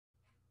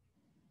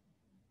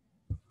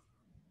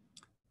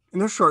In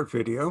this short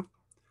video,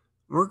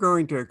 we're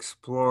going to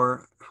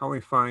explore how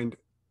we find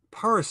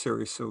power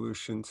series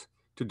solutions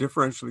to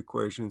differential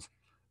equations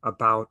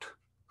about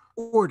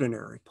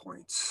ordinary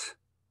points.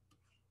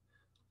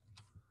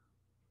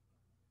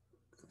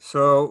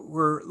 So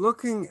we're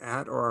looking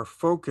at, or our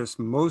focus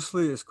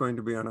mostly is going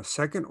to be on a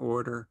second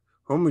order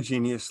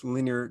homogeneous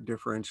linear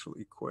differential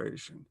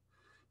equation.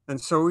 And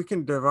so we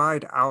can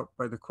divide out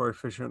by the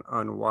coefficient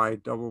on y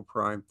double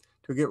prime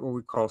to get what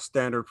we call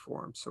standard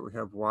form. So we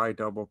have y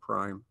double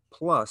prime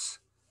plus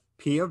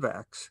p of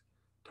x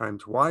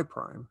times y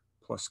prime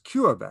plus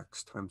q of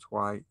x times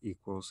y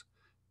equals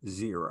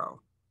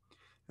 0.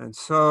 And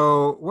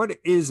so what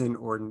is an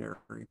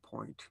ordinary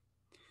point?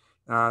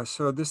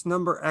 So this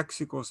number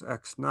x equals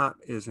x naught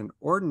is an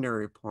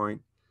ordinary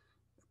point,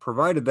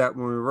 provided that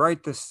when we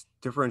write this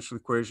differential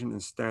equation in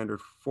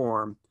standard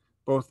form,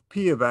 both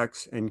p of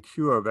x and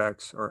q of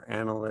x are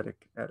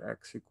analytic at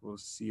x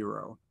equals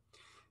 0.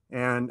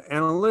 And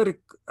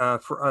analytic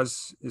for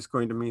us is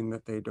going to mean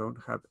that they don't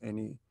have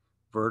any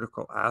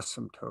vertical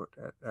asymptote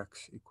at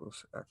x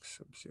equals x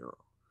sub 0.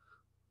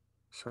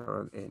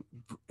 So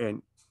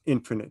an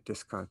infinite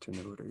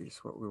discontinuity is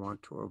what we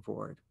want to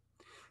avoid.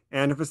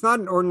 And if it's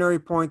not an ordinary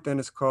point, then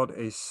it's called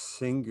a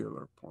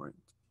singular point.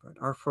 But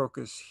our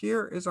focus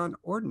here is on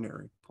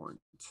ordinary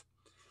points.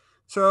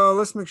 So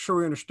let's make sure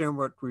we understand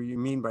what we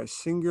mean by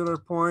singular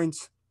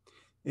points.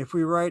 If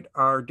we write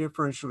our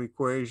differential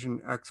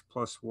equation x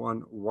plus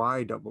 1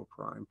 y double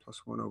prime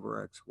plus 1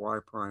 over x y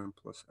prime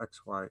plus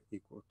xy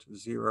equal to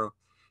 0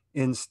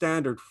 in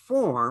standard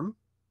form,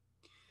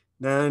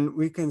 then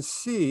we can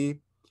see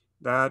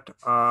that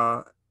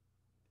our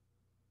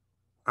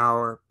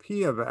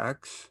p of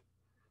x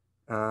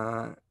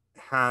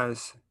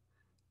has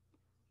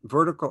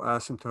vertical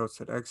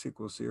asymptotes at x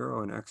equals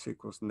 0 and x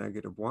equals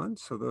 -1.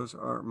 So those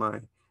are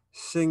my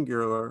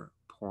singular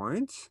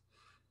points.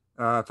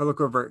 If I look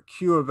over at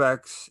q of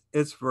x,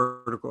 its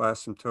vertical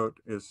asymptote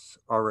is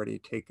already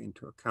taken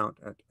into account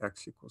at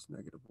x equals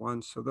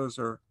 -1. So those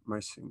are my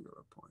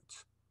singular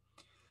points.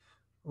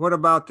 What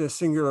about the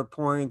singular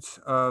points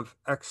of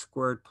x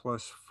squared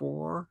plus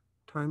 4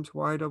 times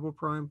y double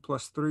prime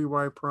plus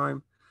 3y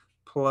prime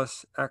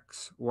plus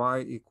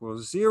xy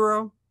equals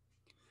 0?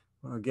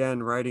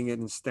 Again, writing it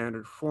in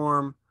standard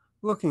form,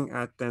 looking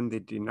at then the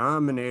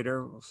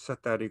denominator, we'll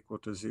set that equal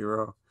to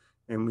 0,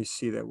 and we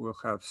see that we'll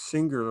have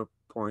singular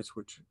points,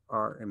 which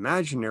are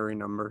imaginary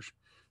numbers,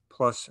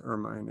 plus or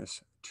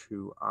minus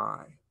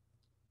 2i.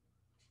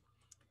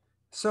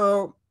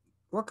 So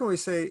what can we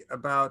say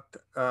about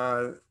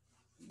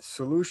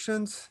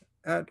solutions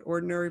at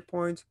ordinary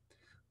points?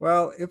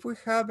 Well, if we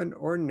have an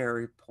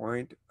ordinary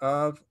point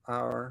of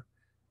our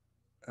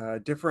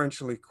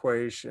differential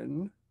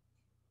equation,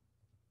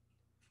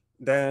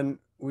 then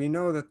we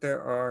know that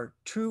there are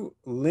two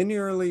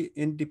linearly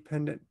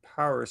independent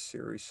power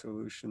series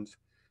solutions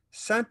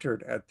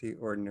centered at the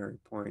ordinary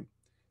point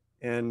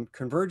and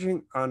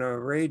converging on a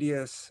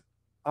radius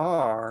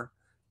r,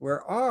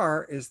 where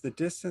r is the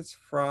distance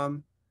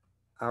from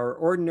our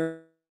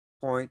ordinary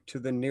point to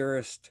the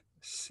nearest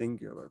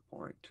singular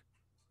point.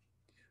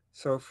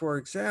 So for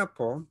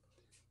example,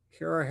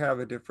 here I have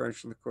a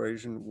differential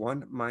equation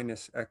 1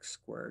 minus x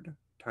squared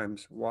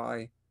times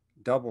y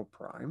double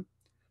prime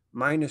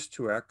minus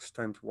 2x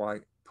times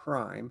y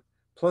prime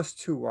plus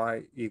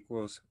 2y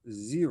equals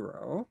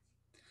 0.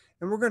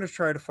 And we're going to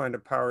try to find a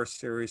power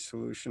series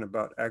solution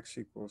about x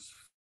equals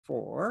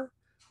 4.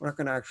 We're not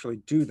going to actually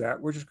do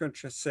that. We're just going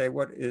to say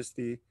what is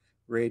the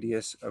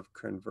radius of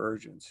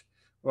convergence.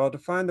 Well, to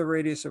find the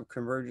radius of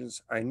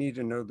convergence, I need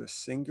to know the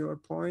singular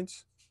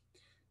points.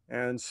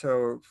 And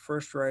so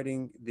first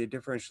writing the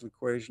differential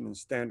equation in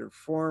standard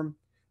form,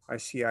 I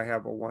see I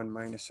have a 1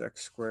 minus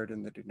x squared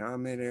in the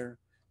denominator,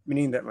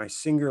 meaning that my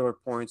singular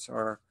points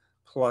are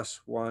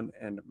plus 1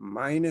 and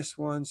minus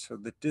 1. So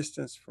the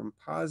distance from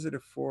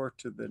positive 4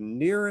 to the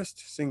nearest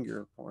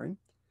singular point,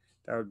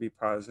 that would be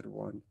positive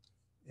 1,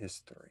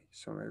 is 3.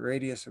 So my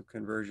radius of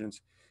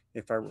convergence,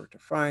 if I were to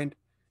find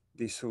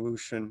the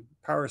solution,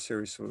 power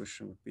series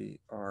solution, would be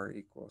r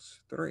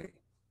equals 3.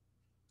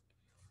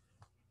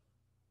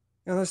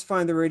 Now let's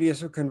find the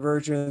radius of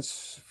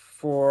convergence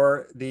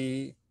for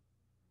the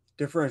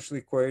differential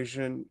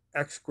equation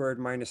x squared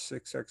minus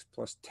 6x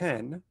plus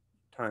 10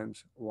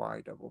 times y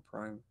double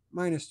prime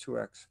minus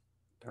 2x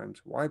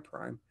times y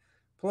prime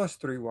plus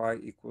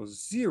 3y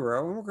equals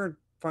 0. And we're going to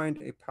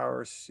find a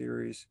power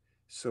series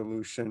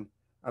solution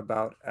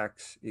about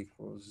x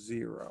equals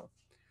 0.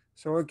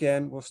 So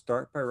again, we'll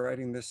start by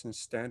writing this in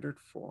standard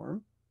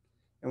form.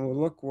 And we'll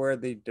look where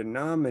the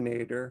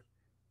denominator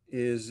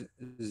is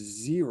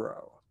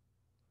 0.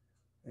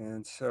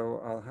 And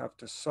so I'll have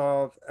to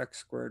solve x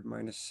squared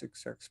minus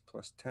 6x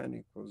plus 10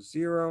 equals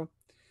 0.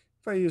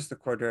 If I use the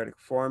quadratic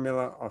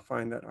formula, I'll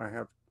find that I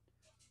have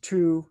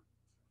two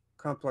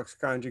complex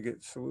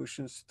conjugate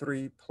solutions,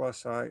 3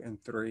 plus I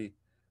and 3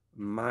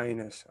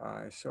 minus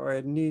I. So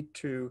I need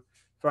to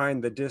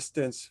find the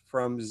distance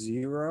from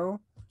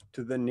 0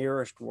 to the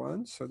nearest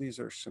one. So these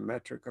are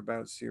symmetric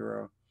about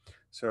 0.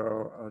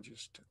 So I'll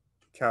just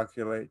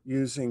calculate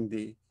using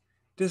the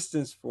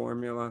distance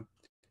formula,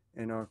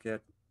 and I'll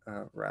get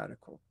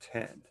radical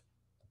 10.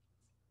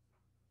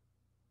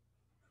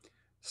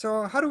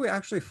 So how do we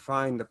actually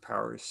find the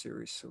power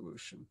series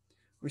solution?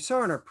 We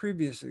saw in our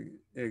previous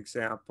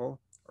example,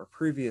 or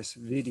previous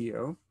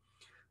video,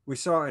 we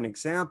saw an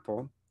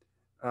example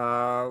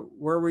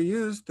where we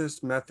used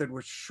this method,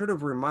 which should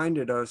have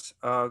reminded us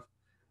of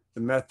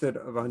the method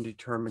of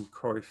undetermined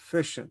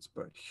coefficients.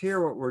 But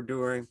here what we're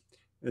doing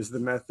is the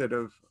method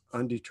of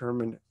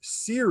undetermined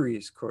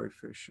series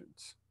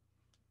coefficients.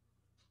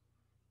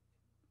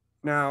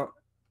 Now,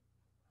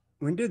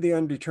 when we did the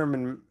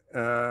undetermined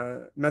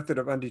method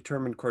of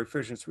undetermined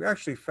coefficients, we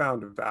actually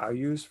found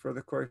values for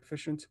the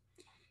coefficients.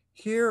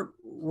 Here,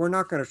 we're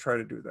not going to try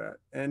to do that.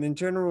 And in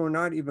general, we're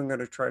not even going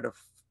to try to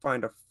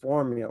find a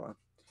formula.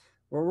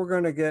 What we're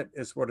going to get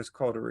is what is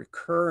called a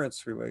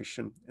recurrence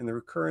relation. And the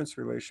recurrence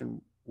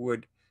relation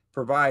would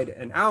provide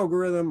an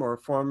algorithm or a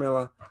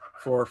formula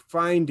for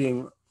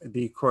finding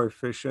the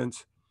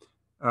coefficients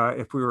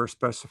if we were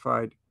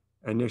specified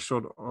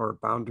initial or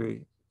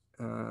boundary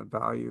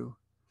value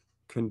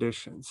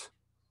conditions.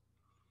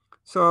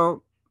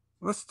 So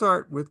let's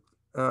start with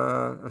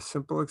a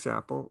simple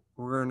example.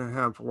 We're going to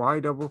have y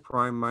double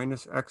prime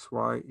minus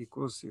xy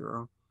equals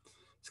 0.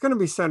 It's going to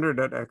be centered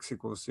at x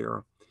equals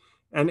 0.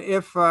 And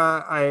if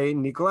I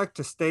neglect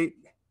to state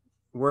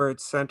where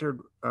it's centered,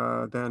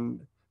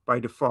 then by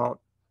default,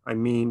 I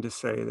mean to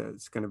say that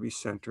it's going to be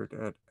centered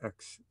at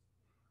x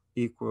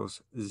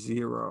equals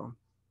 0.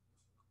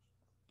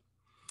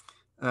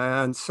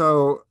 And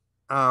so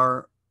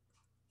our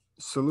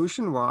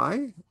solution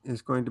y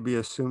is going to be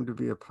assumed to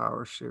be a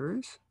power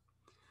series.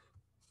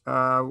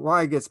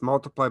 Y gets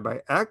multiplied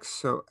by x,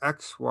 so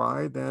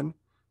xy then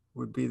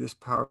would be this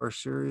power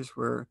series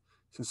where,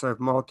 since I've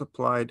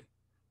multiplied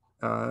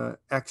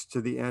x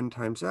to the n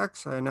times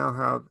x, I now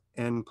have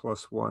n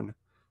plus 1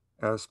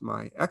 as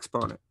my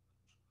exponent.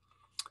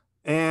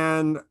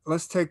 And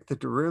let's take the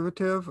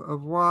derivative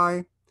of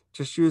y,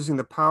 just using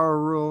the power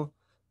rule.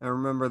 And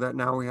remember that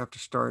now we have to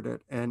start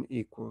at n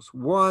equals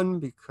 1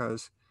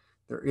 because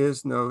there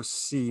is no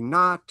c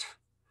naught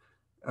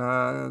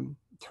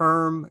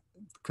term,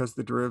 because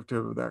the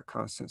derivative of that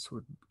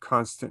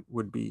constant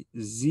would be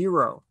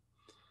 0.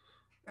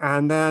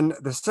 And then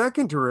the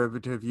second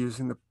derivative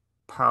using the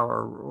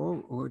power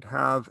rule would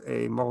have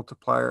a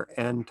multiplier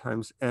n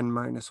times n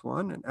minus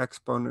 1, an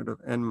exponent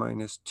of n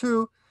minus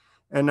 2.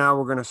 And now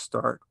we're going to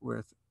start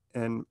with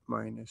n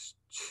minus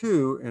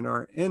 2 in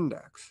our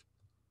index.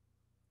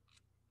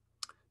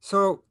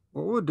 So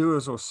what we'll do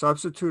is we'll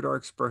substitute our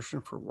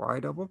expression for y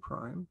double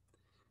prime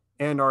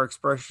and our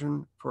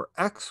expression for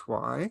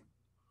xy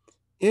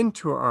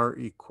into our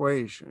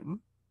equation.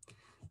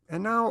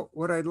 And now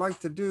what I'd like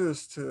to do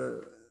is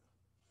to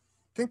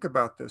think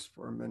about this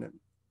for a minute.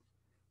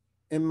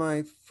 In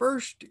my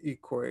first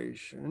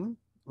equation,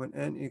 when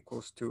n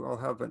equals 2, I'll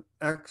have an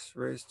x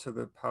raised to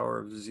the power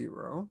of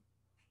 0.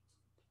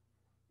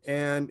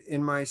 And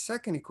in my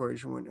second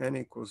equation, when n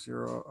equals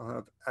 0, I'll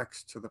have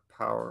x to the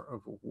power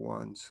of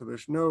 1. So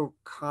there's no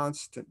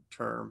constant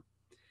term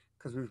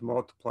because we've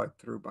multiplied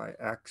through by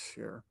x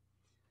here.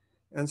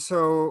 And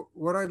so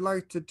what I'd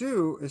like to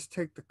do is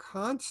take the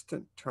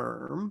constant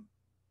term,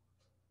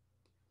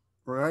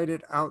 write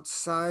it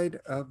outside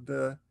of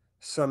the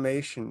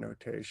summation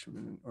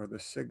notation or the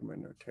sigma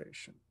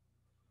notation.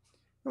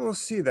 And we'll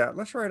see that.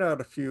 Let's write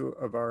out a few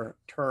of our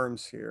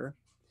terms here.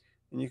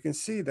 And you can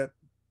see that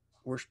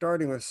we're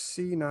starting with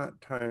c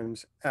naught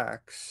times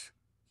x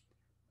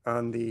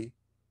on the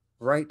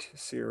right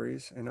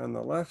series. And on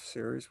the left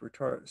series, we're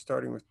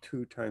starting with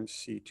 2 times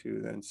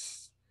c2, then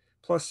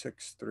plus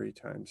 6, 3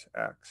 times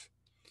x.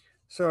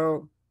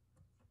 So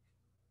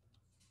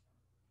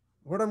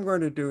what I'm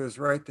going to do is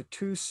write the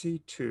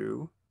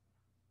 2c2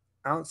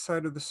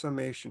 outside of the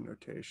summation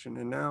notation.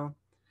 And now,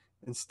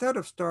 instead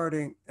of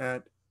starting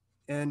at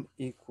n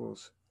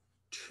equals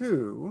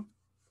 2,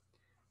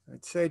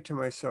 I'd say to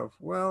myself,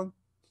 well,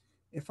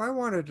 if I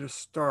wanted to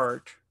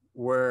start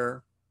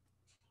where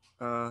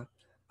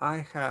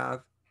I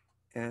have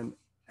an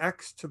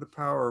x to the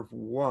power of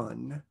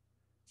 1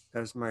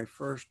 as my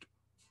first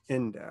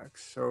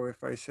index, so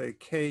if I say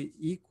k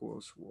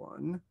equals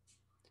 1,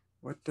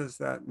 what does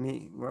that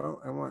mean?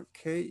 Well, I want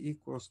k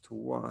equals to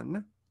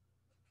 1.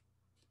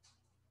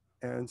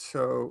 And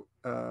so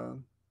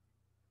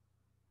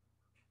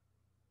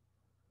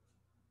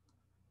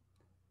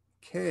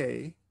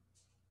k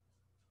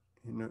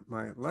in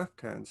my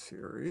left-hand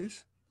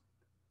series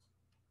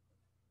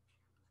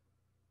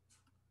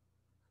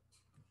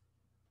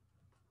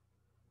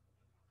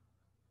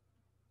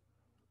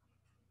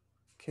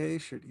k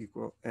should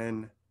equal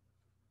n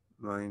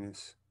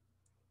minus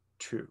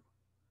 2.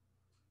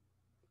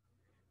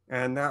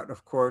 And that,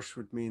 of course,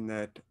 would mean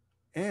that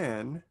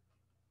n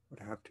would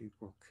have to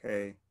equal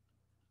k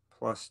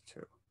plus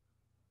 2.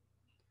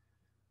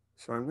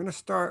 So I'm going to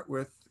start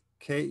with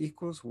k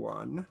equals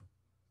 1.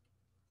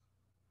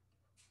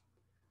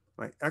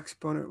 My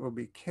exponent will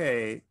be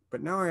k,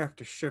 but now I have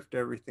to shift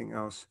everything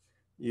else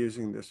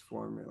using this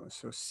formula.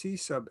 So c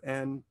sub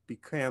n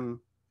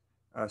became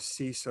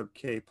c sub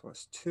k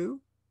plus 2.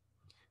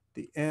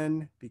 The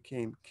n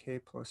became k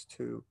plus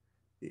 2.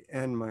 The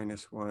n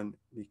minus 1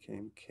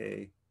 became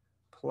k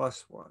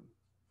plus 1.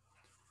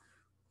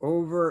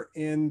 Over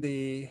in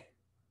the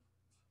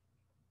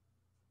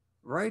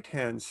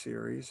right-hand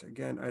series,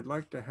 again, I'd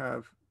like to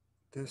have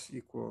this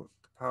equal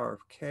the power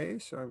of k,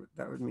 so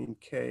that would mean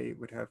k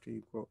would have to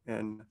equal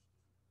n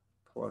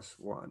plus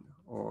 1,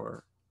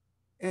 or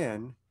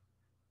n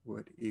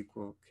would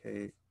equal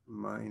k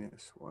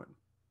minus 1.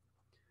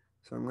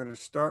 So I'm going to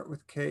start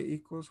with k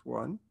equals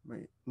 1.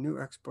 My new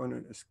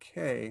exponent is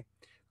k.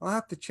 I'll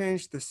have to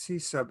change the c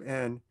sub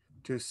n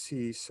to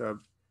c sub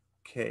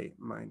k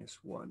minus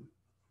 1.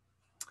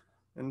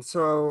 And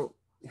so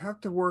you have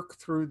to work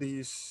through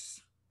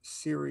these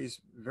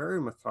series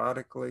very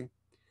methodically.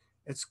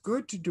 It's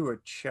good to do a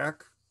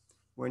check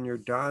when you're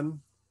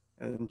done,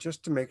 and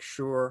just to make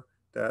sure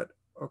that,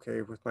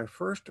 okay, with my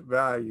first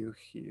value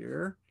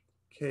here,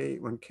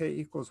 when k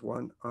equals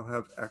 1, I'll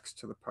have x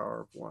to the power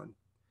of 1.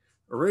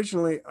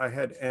 Originally, I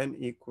had n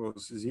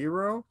equals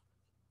 0,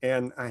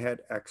 and I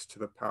had x to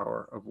the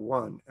power of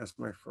 1 as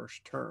my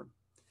first term.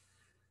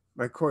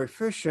 My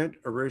coefficient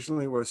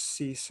originally was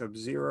c sub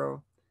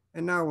 0,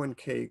 and now when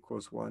k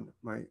equals 1,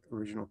 my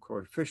original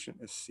coefficient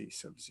is c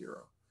sub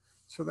 0.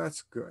 So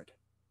that's good.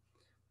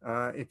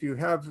 If you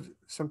have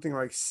something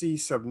like c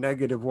sub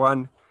negative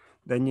 1,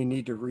 then you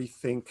need to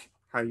rethink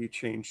how you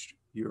changed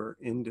your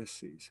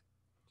indices.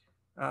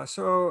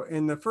 So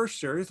in the first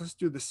series, let's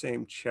do the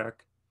same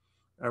check.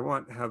 I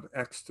want to have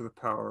x to the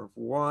power of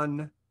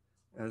 1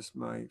 as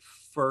my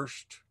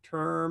first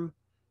term.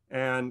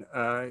 And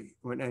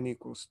when n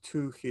equals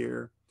 2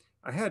 here,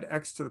 I had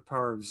x to the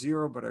power of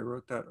 0, but I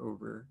wrote that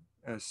over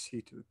as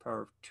c to the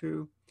power of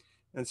 2.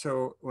 And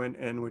so when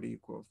n would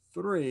equal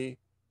 3,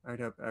 I'd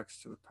have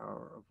x to the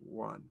power of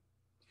 1.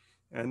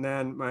 And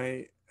then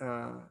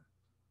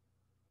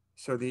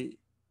so the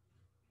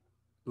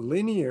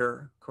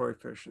linear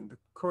coefficient, the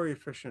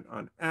coefficient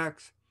on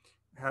x,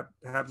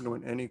 happened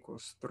when n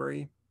equals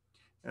 3.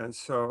 And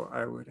so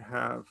I would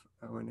have,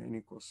 when n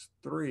equals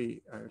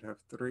 3, I would have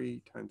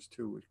 3 times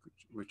 2,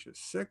 which is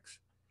 6.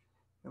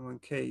 And when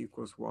k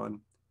equals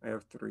 1, I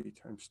have 3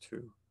 times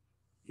 2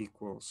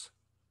 equals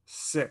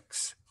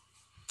 6.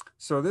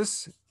 So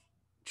this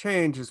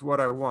change is what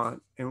I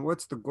want. And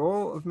what's the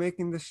goal of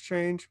making this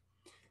change?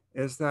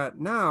 Is that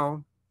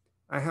now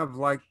I have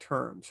like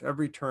terms.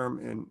 Every term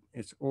in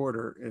its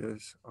order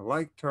is a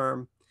like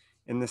term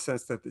in the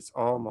sense that it's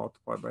all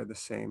multiplied by the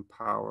same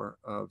power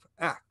of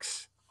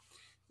x.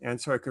 And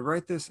so I could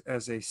write this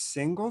as a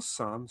single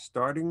sum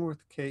starting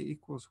with k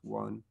equals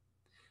 1.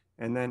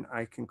 And then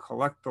I can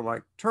collect the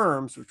like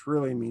terms, which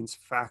really means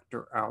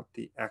factor out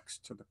the x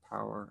to the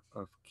power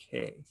of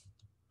k.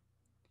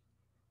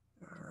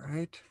 All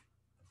right.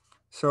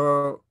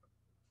 So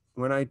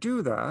when I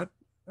do that,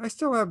 I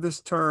still have this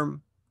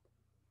term,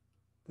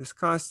 this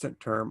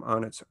constant term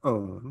on its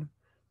own.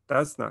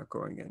 That's not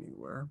going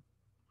anywhere.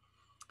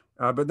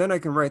 But then I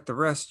can write the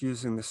rest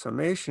using the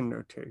summation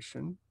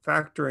notation,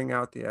 factoring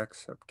out the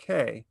x sub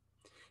k.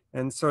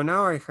 And so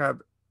now I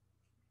have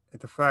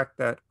the fact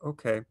that,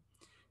 okay,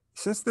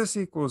 since this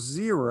equals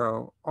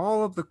 0,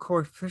 all of the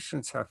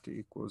coefficients have to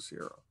equal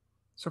 0.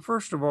 So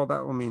first of all,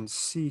 that will mean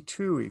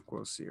C2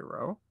 equals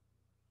 0.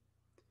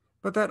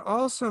 But that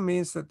also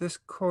means that this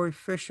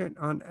coefficient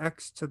on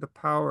x to the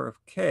power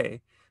of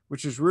k,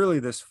 which is really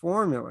this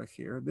formula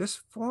here, this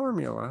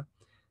formula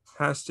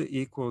has to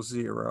equal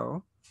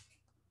 0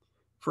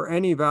 for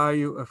any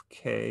value of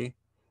k,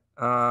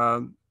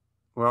 um,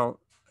 well,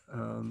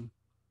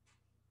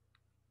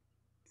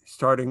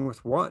 starting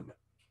with 1.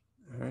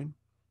 Right?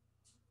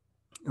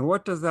 And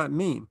what does that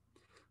mean?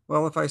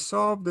 Well, if I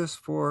solve this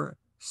for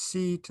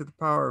c to the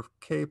power of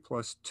k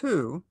plus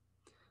 2,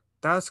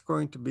 that's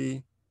going to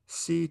be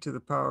c to the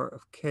power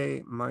of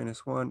k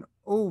minus 1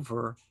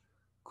 over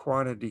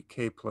quantity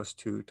k plus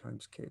 2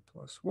 times k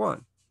plus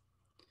 1.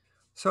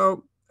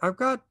 So I've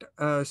got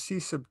c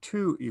sub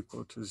 2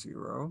 equal to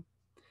 0,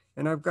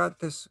 and I've got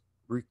this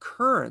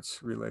recurrence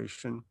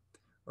relation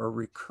or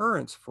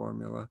recurrence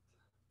formula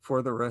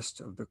for the rest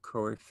of the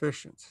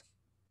coefficients.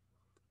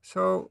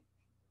 So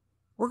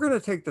we're going to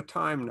take the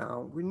time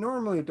now. We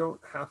normally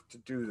don't have to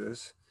do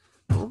this,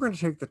 but we're going to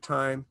take the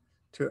time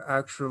to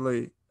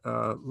actually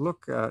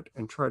look at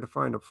and try to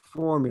find a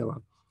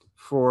formula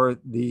for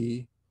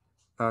the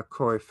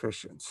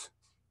coefficients.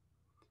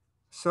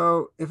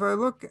 So if I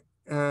look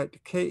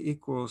at k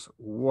equals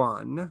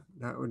 1,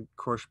 that would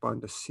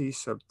correspond to c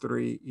sub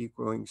 3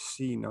 equaling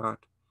c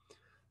naught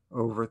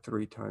over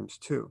 3 times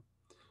 2.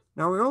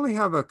 Now we only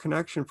have a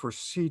connection for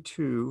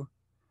c2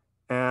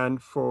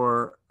 and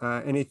for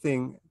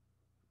anything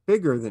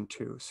bigger than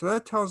 2. So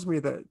that tells me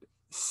that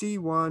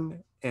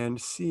C1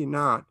 and C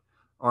naught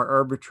are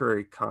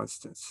arbitrary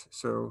constants.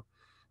 So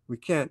we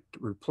can't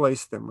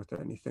replace them with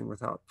anything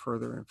without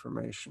further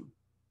information.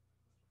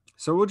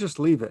 So we'll just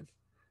leave it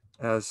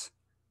as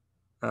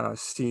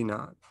C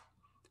naught.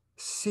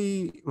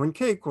 When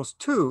k equals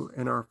 2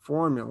 in our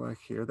formula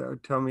here, that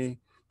would tell me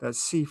that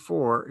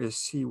C4 is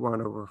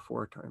C1 over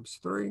 4 times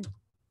 3.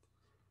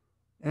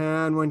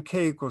 And when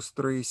k equals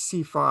 3,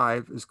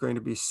 C5 is going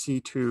to be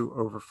C2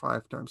 over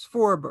 5 times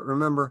 4. But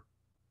remember,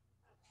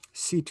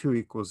 C2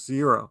 equals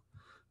 0.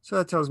 So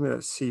that tells me that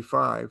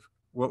C5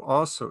 will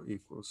also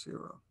equal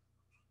 0.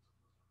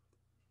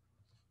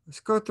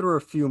 Let's go through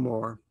a few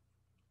more.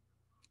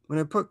 When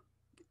I put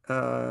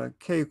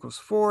k equals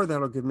 4,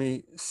 that'll give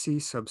me C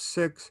sub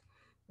 6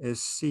 is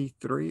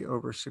C3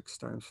 over 6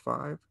 times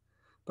 5.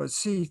 But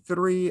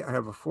C3, I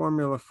have a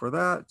formula for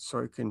that,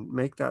 so I can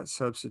make that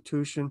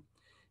substitution.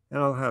 And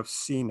I'll have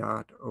C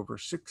naught over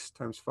 6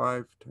 times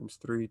 5 times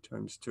 3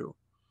 times 2.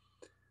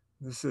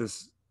 This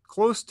is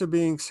close to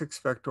being 6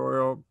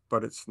 factorial,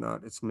 but it's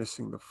not. It's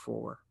missing the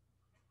 4.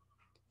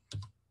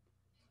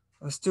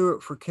 Let's do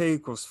it for k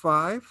equals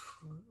 5.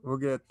 We'll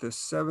get the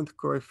 7th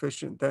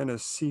coefficient then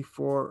as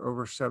C4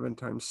 over 7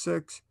 times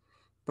 6.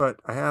 But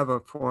I have a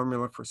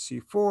formula for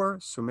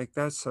C4, so make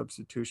that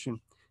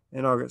substitution,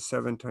 and I'll get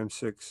 7 times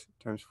 6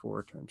 times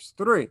 4 times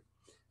 3.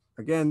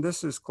 Again,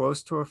 this is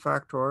close to a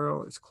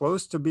factorial. It's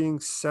close to being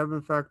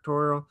 7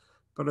 factorial,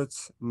 but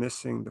it's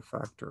missing the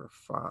factor of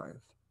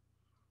 5.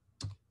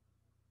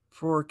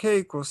 For k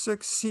equals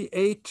 6,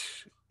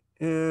 C8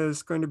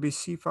 is going to be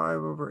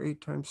C5 over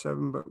 8 times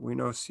 7, but we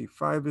know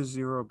C5 is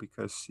 0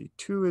 because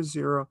C2 is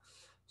 0,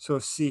 so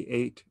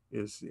C8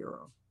 is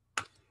 0.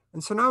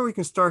 And so now we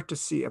can start to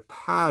see a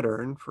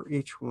pattern for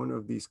each one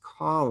of these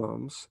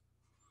columns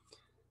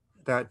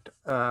that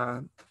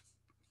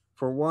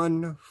for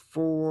 1,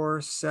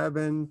 4,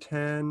 7,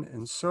 10,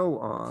 and so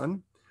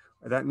on.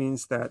 That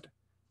means that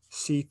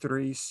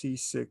C3,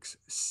 C6,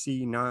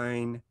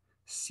 C9,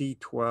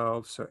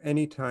 C12. So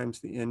anytime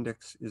the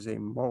index is a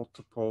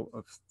multiple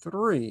of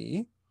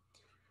 3,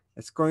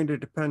 it's going to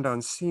depend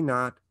on C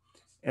naught.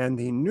 And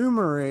the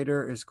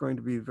numerator is going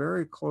to be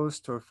very close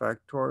to a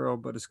factorial,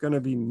 but it's going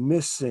to be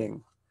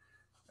missing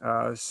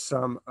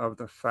some of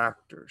the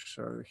factors.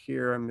 So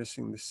here I'm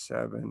missing the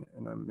 7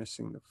 and I'm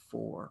missing the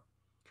 4.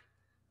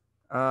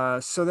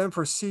 So then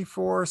for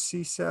C4,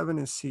 C7,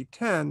 and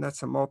C10,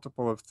 that's a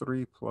multiple of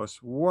 3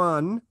 plus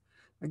 1.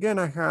 Again,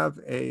 I have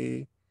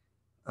a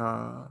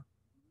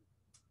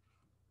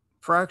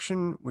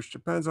fraction which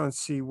depends on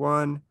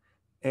C1,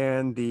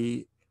 and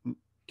the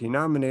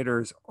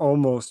denominator is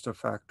almost a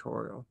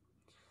factorial.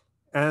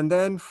 And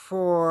then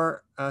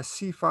for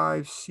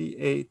C5,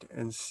 C8,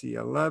 and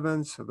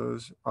C11, so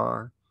those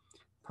are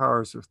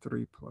powers of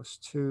 3 plus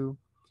 2.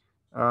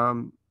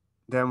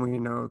 Then we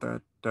know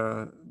that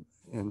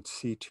in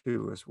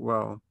C2 as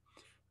well,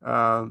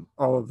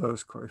 all of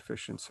those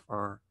coefficients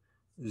are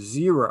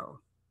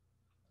 0.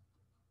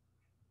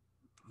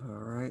 All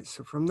right,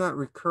 so from that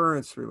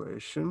recurrence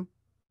relation,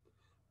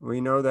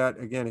 we know that,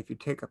 again, if you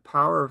take a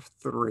power of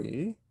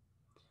 3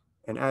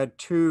 and add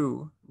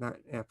 2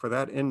 for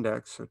that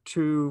index, so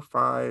 2,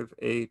 5,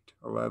 8,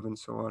 11,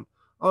 so on,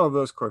 all of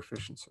those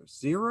coefficients are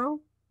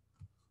 0.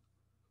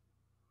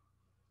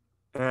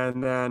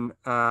 And then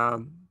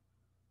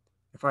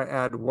if I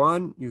add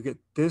 1, you get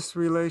this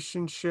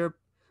relationship,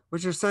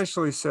 which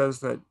essentially says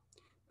that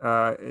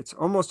it's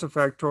almost a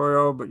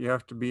factorial, but you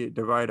have to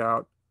divide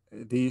out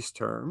these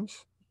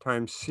terms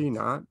times C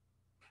naught.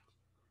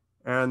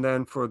 And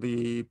then for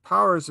the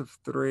powers of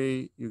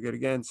 3, you get,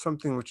 again,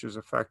 something which is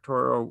a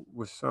factorial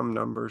with some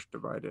numbers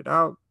divided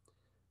out.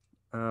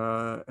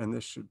 And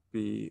this should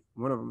be,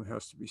 one of them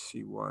has to be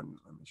C1.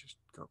 Let me just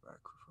go back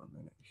for a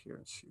minute here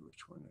and see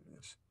which one it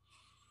is.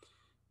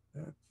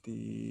 That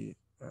the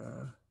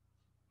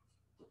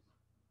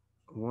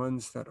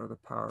ones that are the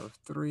power of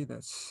 3,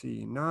 that's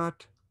C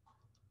naught.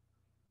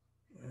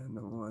 And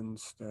the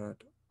ones that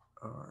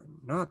are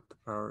not the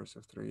powers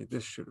of 3,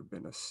 this should have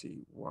been a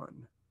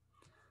C1.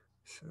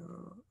 So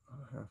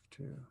I'll have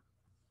to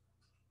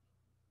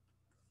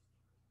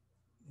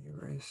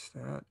erase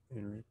that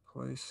and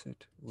replace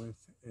it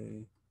with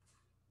a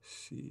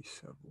C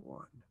sub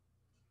 1.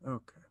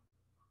 Okay.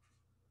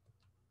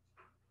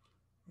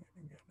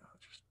 And again, I'll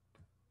just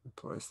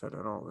replace that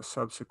on all the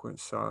subsequent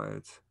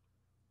sides.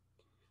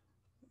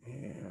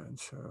 And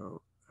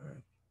so I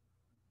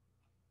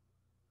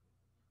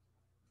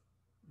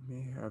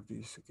may have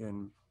these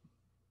again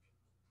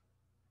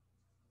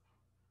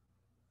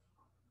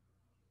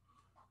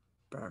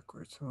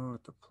backwards. Oh,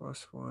 with the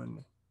plus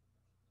 1.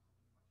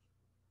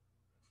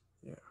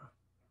 Yeah.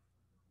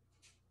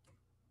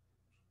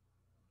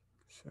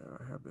 So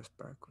I have this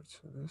backwards.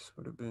 So this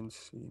would have been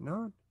C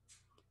naught,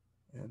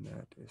 and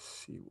that is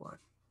C1.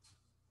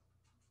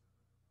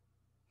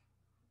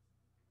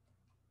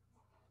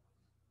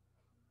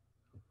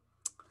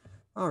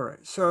 All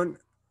right, so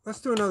let's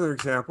do another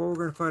example. We're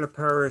going to find a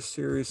power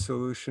series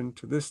solution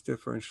to this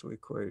differential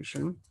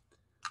equation.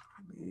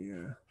 Let me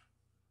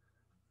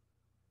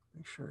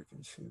make sure I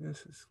can see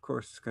this. Of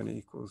course, it's going to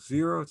equal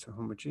 0. It's a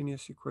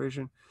homogeneous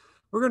equation.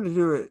 We're going to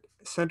do it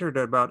centered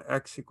at about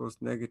x equals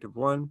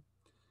 -1.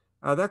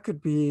 That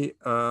could be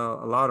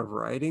a lot of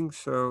writing.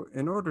 So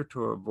in order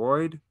to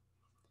avoid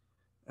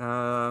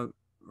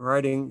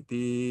writing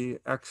the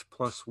x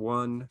plus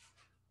 1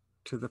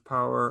 to the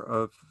power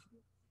of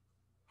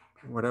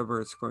whatever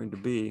it's going to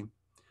be,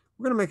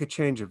 we're going to make a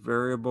change of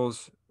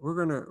variables. We're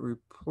going to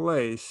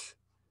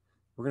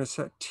we're going to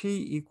set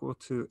t equal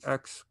to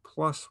x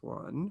plus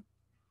 1.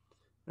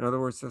 In other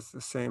words, that's the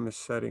same as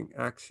setting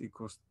x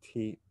equals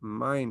t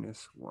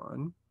minus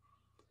 1.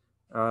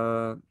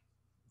 The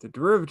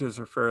derivatives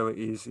are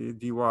fairly easy.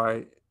 dy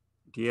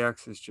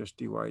dx is just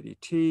dy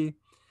dt,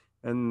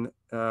 and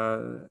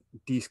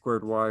d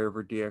squared y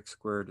over dx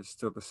squared is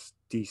still the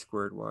d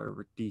squared y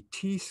over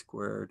dt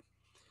squared.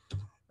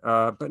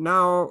 But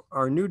now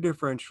our new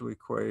differential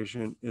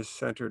equation is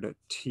centered at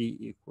t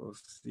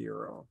equals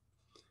 0.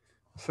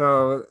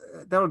 So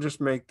that'll just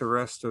make the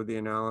rest of the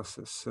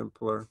analysis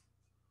simpler.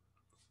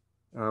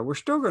 We're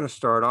still going to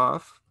start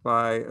off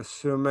by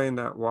assuming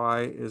that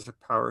y is a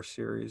power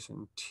series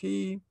in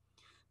t,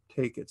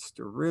 take its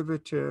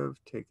derivative,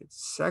 take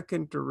its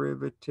second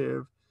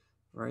derivative,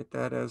 write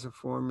that as a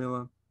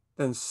formula,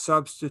 then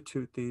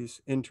substitute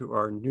these into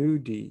our new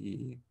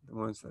dE, the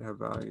ones that have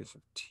values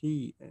of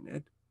t in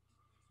it.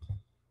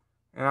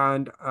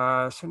 And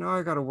so now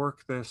I got to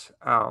work this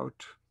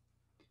out,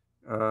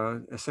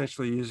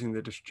 essentially using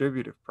the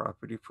distributive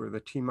property for the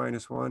t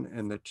minus 1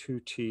 and the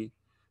 2t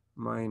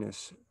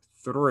minus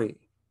 3.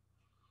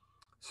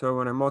 So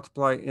when I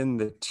multiply in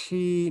the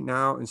t,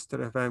 now instead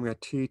of having a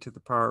t to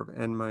the power of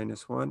n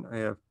minus 1, I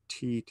have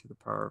t to the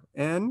power of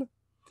n.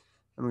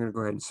 I'm going to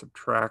go ahead and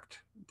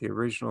subtract the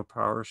original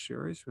power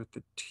series with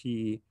the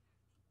t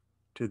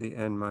to the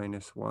n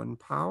minus 1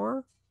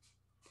 power.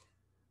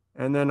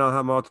 And then I'll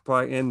have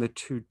multiply in the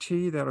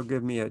 2t. That'll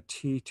give me a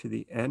t to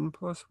the n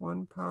plus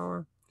 1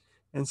 power.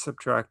 And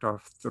subtract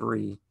off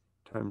 3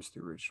 times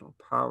the original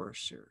power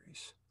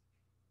series.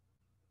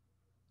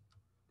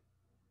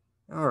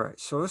 All right,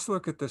 so let's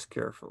look at this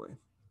carefully.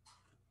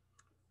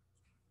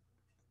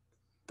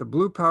 The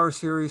blue power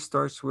series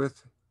starts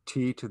with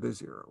t to the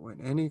 0.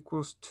 When n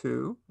equals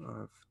 2,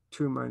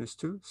 2 minus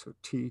 2, so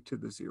t to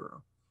the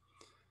 0.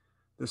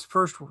 This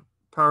first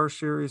power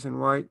series in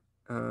white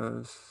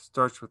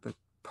starts with the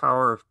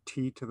power of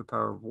t to the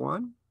power of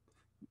 1.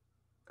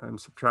 I'm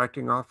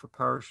subtracting off a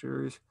power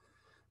series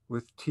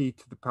with t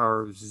to the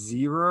power of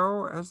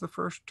 0 as the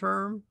first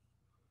term,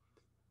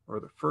 or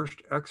the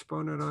first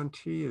exponent on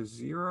t is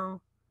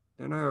 0.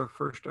 Then I have a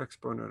first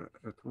exponent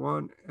with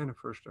 1 and a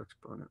first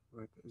exponent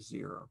with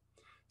 0.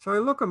 So I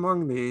look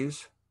among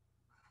these,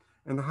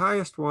 and the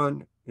highest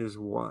one is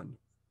 1,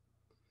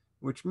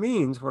 which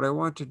means what I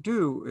want to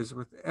do is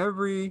with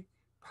every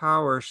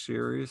power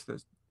series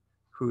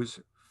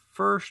whose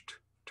first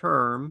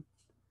term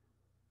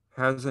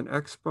has an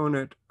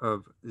exponent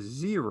of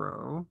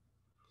 0,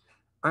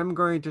 I'm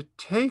going to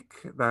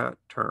take that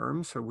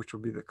term, so which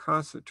will be the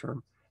constant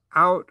term,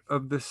 out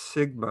of the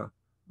sigma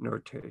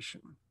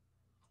notation.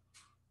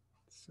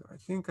 So I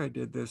think I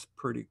did this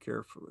pretty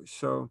carefully.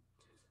 So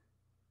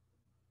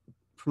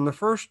from the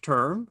first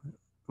term,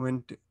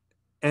 when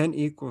n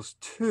equals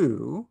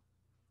 2,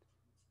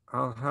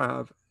 I'll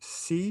have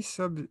c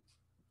sub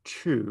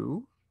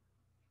 2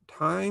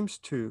 times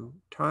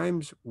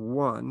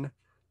 1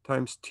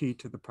 times t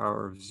to the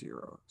power of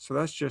 0. So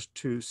that's just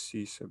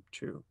 2c sub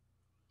 2.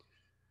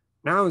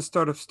 Now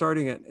instead of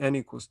starting at n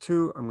equals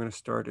 2, I'm going to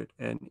start at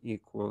n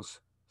equals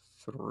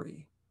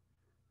 3.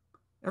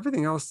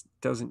 Everything else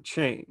doesn't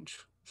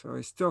change. So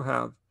I still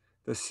have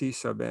the c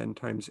sub n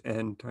times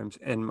n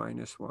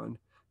minus 1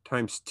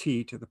 times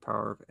t to the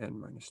power of n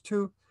minus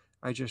 2.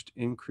 I just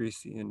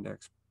increase the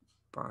index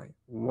by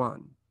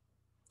 1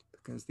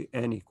 because the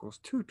n equals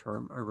 2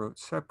 term I wrote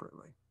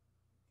separately.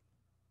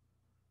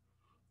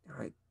 All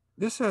right,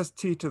 this has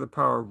t to the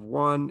power of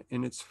 1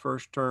 in its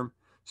first term,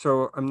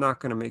 so I'm not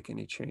going to make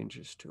any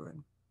changes to it.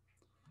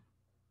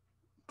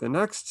 The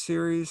next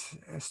series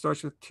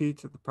starts with t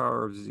to the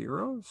power of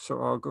 0,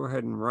 so I'll go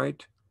ahead and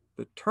write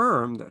the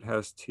term that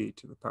has t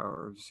to the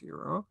power of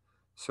 0.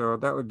 So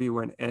that would be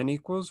when n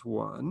equals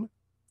 1,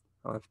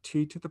 I'll have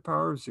t to the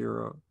power of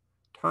 0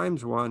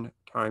 times 1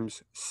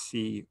 times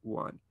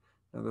c1.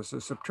 Now there's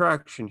a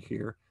subtraction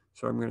here,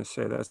 so I'm going to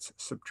say that's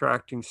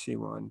subtracting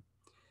c1.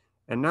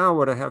 And now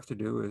what I have to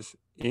do is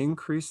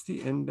increase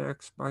the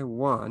index by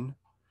 1,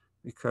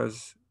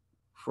 because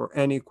for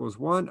n equals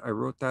 1, I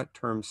wrote that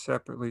term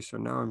separately, so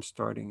now I'm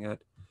starting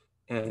at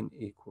n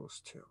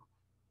equals 2.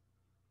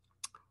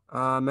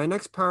 My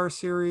next power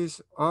series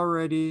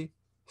already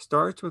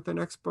starts with an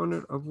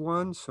exponent of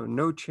 1, so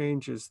no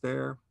changes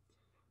there.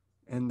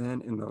 And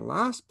then in the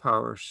last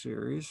power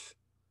series,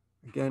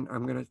 again,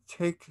 I'm going to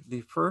take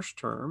the first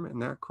term, and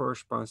that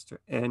corresponds to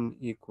n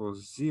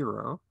equals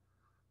 0.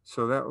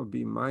 So that would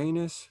be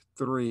minus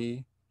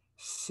 3c0.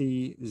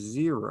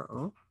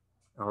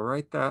 I'll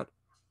write that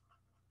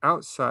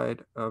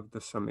outside of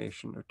the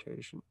summation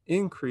notation.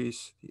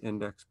 Increase the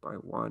index by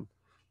 1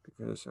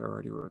 because I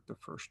already wrote the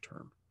first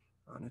term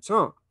on its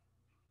own.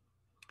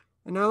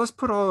 And now let's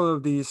put all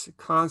of these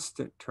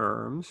constant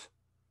terms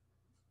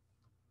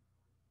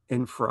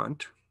in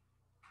front,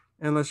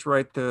 and let's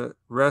write the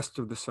rest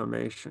of the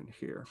summation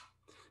here.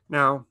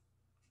 Now,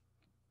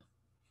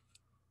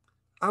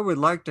 I would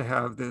like to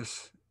have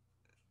this,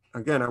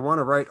 again, I want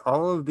to write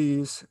all of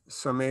these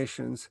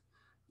summations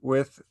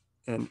with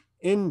an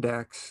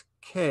index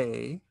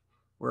k,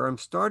 where I'm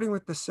starting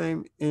with the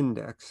same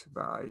index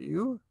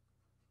value,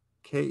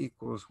 k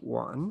equals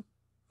 1.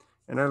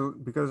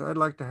 And because I'd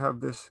like to have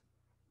this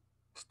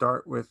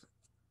start with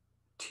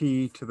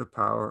t to the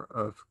power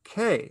of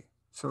k.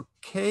 So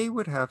k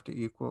would have to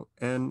equal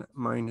n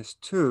minus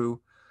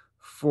 2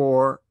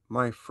 for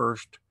my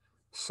first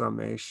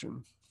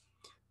summation,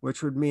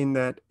 which would mean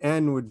that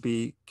n would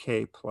be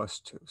k plus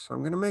 2. So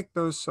I'm going to make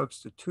those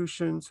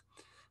substitutions.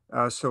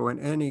 So when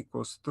n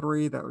equals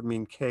 3, that would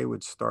mean k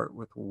would start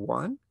with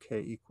 1, k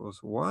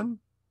equals 1.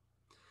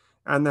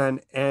 And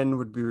then n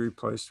would be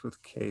replaced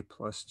with k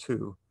plus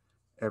 2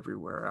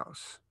 everywhere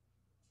else.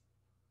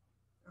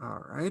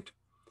 All right.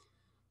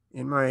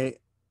 In my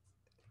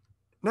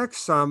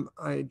next sum,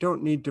 I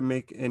don't need to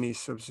make any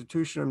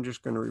substitution. I'm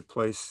just going to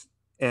replace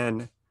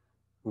n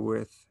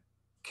with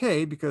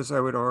k because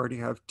I would already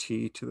have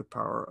t to the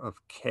power of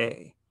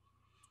k.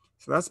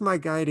 So that's my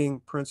guiding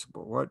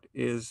principle. What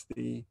is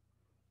the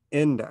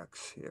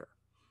index here?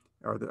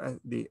 Or not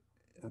the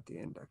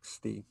index,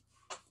 the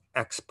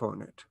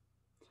exponent.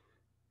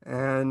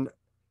 And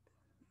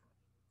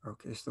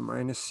okay, so the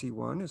minus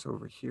c1 is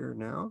over here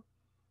now.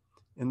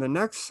 In the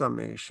next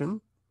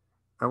summation,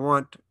 I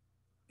want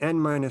n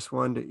minus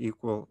 1 to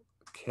equal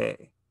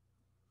k,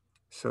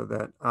 so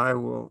that I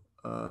will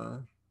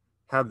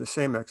have the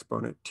same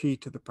exponent, t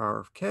to the power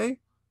of k.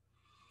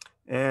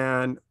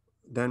 And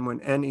then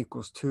when n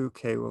equals 2,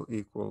 k will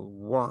equal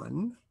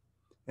 1.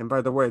 And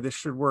by the way, this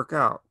should work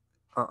out.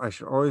 I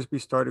should always be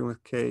starting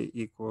with k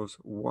equals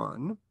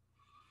 1.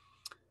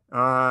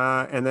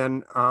 And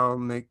then I'll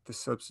make the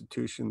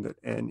substitution that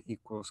n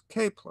equals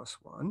k plus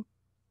 1.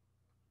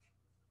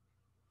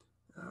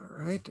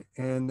 All right,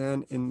 and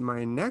then in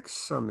my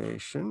next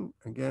summation,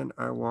 again,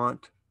 I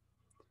want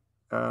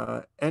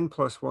n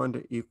plus 1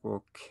 to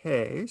equal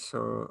k.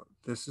 So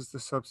this is the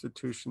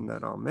substitution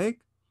that I'll make.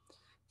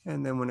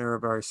 And then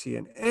whenever I see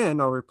an n,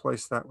 I'll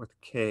replace that with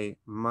k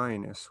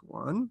minus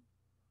 1.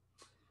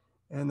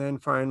 And then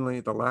finally,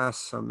 the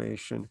last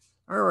summation,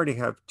 I already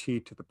have t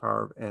to the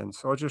power of n,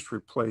 so I'll just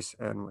replace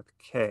n with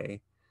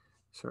k,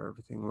 so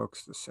everything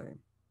looks the same.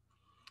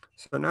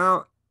 So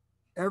now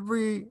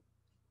every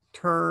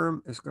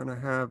term is going to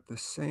have the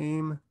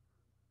same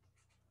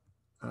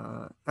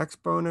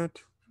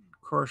exponent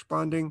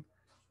corresponding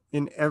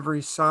in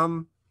every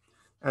sum.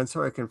 And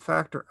so I can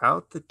factor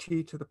out the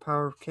t to the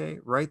power of k,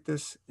 write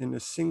this in a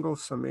single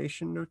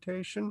summation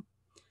notation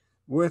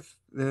with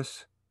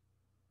this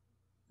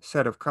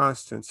set of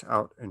constants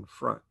out in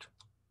front.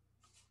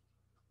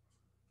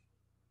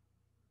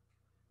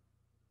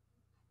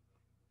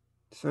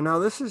 So now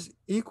this is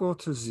equal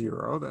to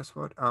 0. That's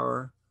what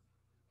our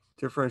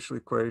differential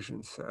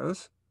equation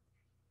says.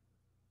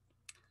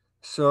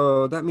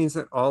 So that means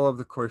that all of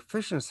the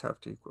coefficients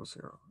have to equal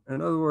 0.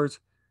 In other words,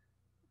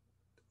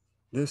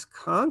 this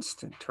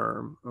constant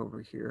term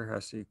over here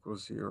has to equal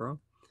 0.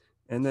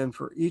 And then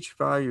for each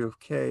value of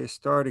k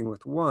starting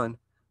with 1,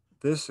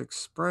 this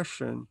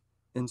expression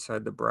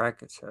inside the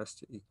brackets has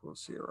to equal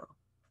 0.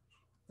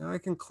 Now I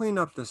can clean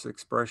up this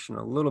expression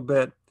a little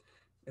bit.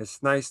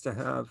 It's nice to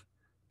have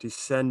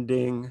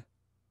descending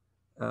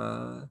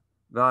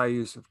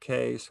values of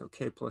k, so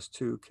k plus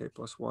 2, k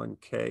plus 1,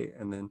 k,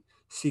 and then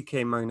ck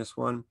minus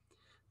 1.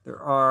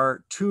 There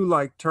are two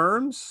like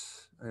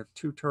terms. I have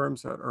two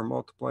terms that are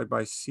multiplied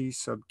by c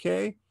sub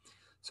k.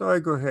 So I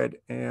go ahead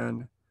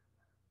and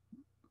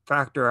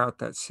factor out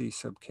that c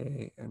sub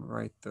k and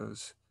write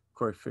those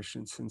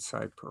coefficients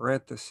inside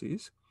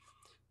parentheses.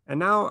 And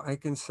now I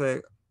can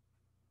say,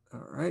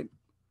 all right,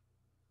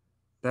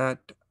 that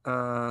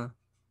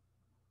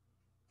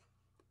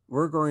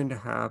we're going to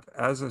have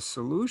as a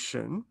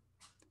solution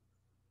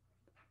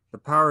the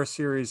power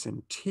series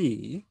in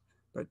t,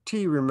 but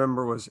t,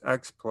 remember, was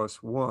x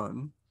plus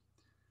 1.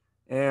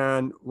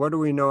 And what do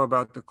we know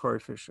about the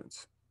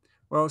coefficients?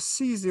 Well,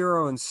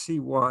 C0 and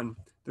C1,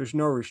 there's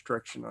no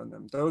restriction on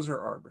them. Those are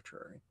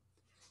arbitrary.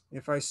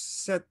 If I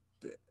set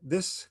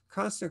this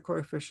constant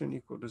coefficient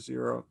equal to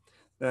 0,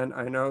 then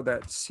I know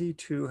that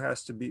C2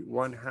 has to be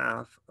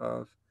 1/2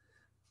 of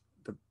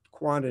the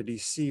quantity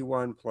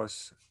C1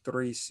 plus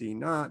 3C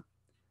naught.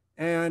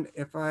 And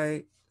if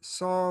I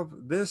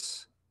solve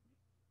this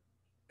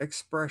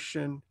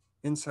expression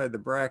inside the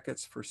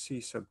brackets for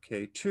C sub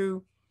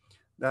K2,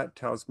 that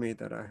tells me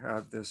that I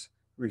have this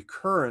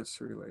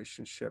recurrence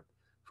relationship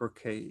for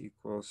k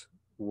equals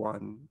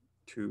 1,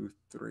 2,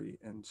 3,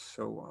 and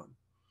so on.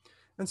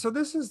 And so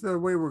this is the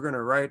way we're going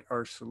to write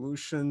our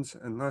solutions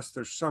unless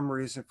there's some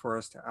reason for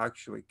us to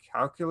actually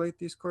calculate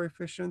these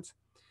coefficients.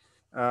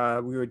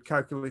 We would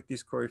calculate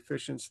these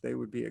coefficients. They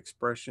would be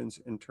expressions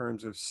in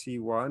terms of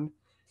C1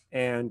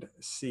 and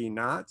C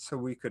naught. So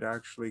we could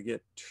actually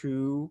get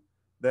two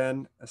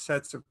then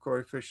sets of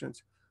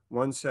coefficients,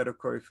 one set of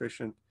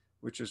coefficient,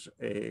 which is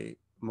a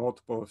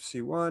multiple of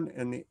C1,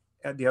 and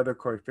the other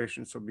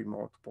coefficients will be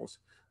multiples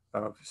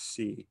of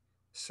C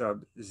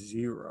sub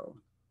 0.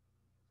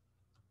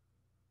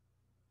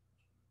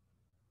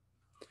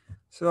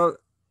 So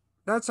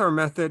that's our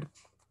method.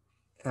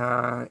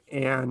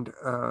 And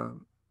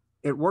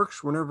It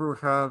works whenever we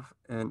have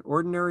an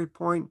ordinary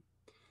point,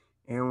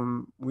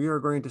 and we are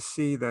going to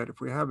see that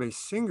if we have a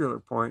singular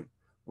point,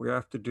 we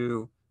have to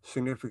do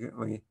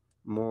significantly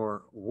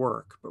more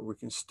work, but we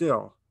can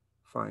still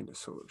find a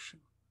solution.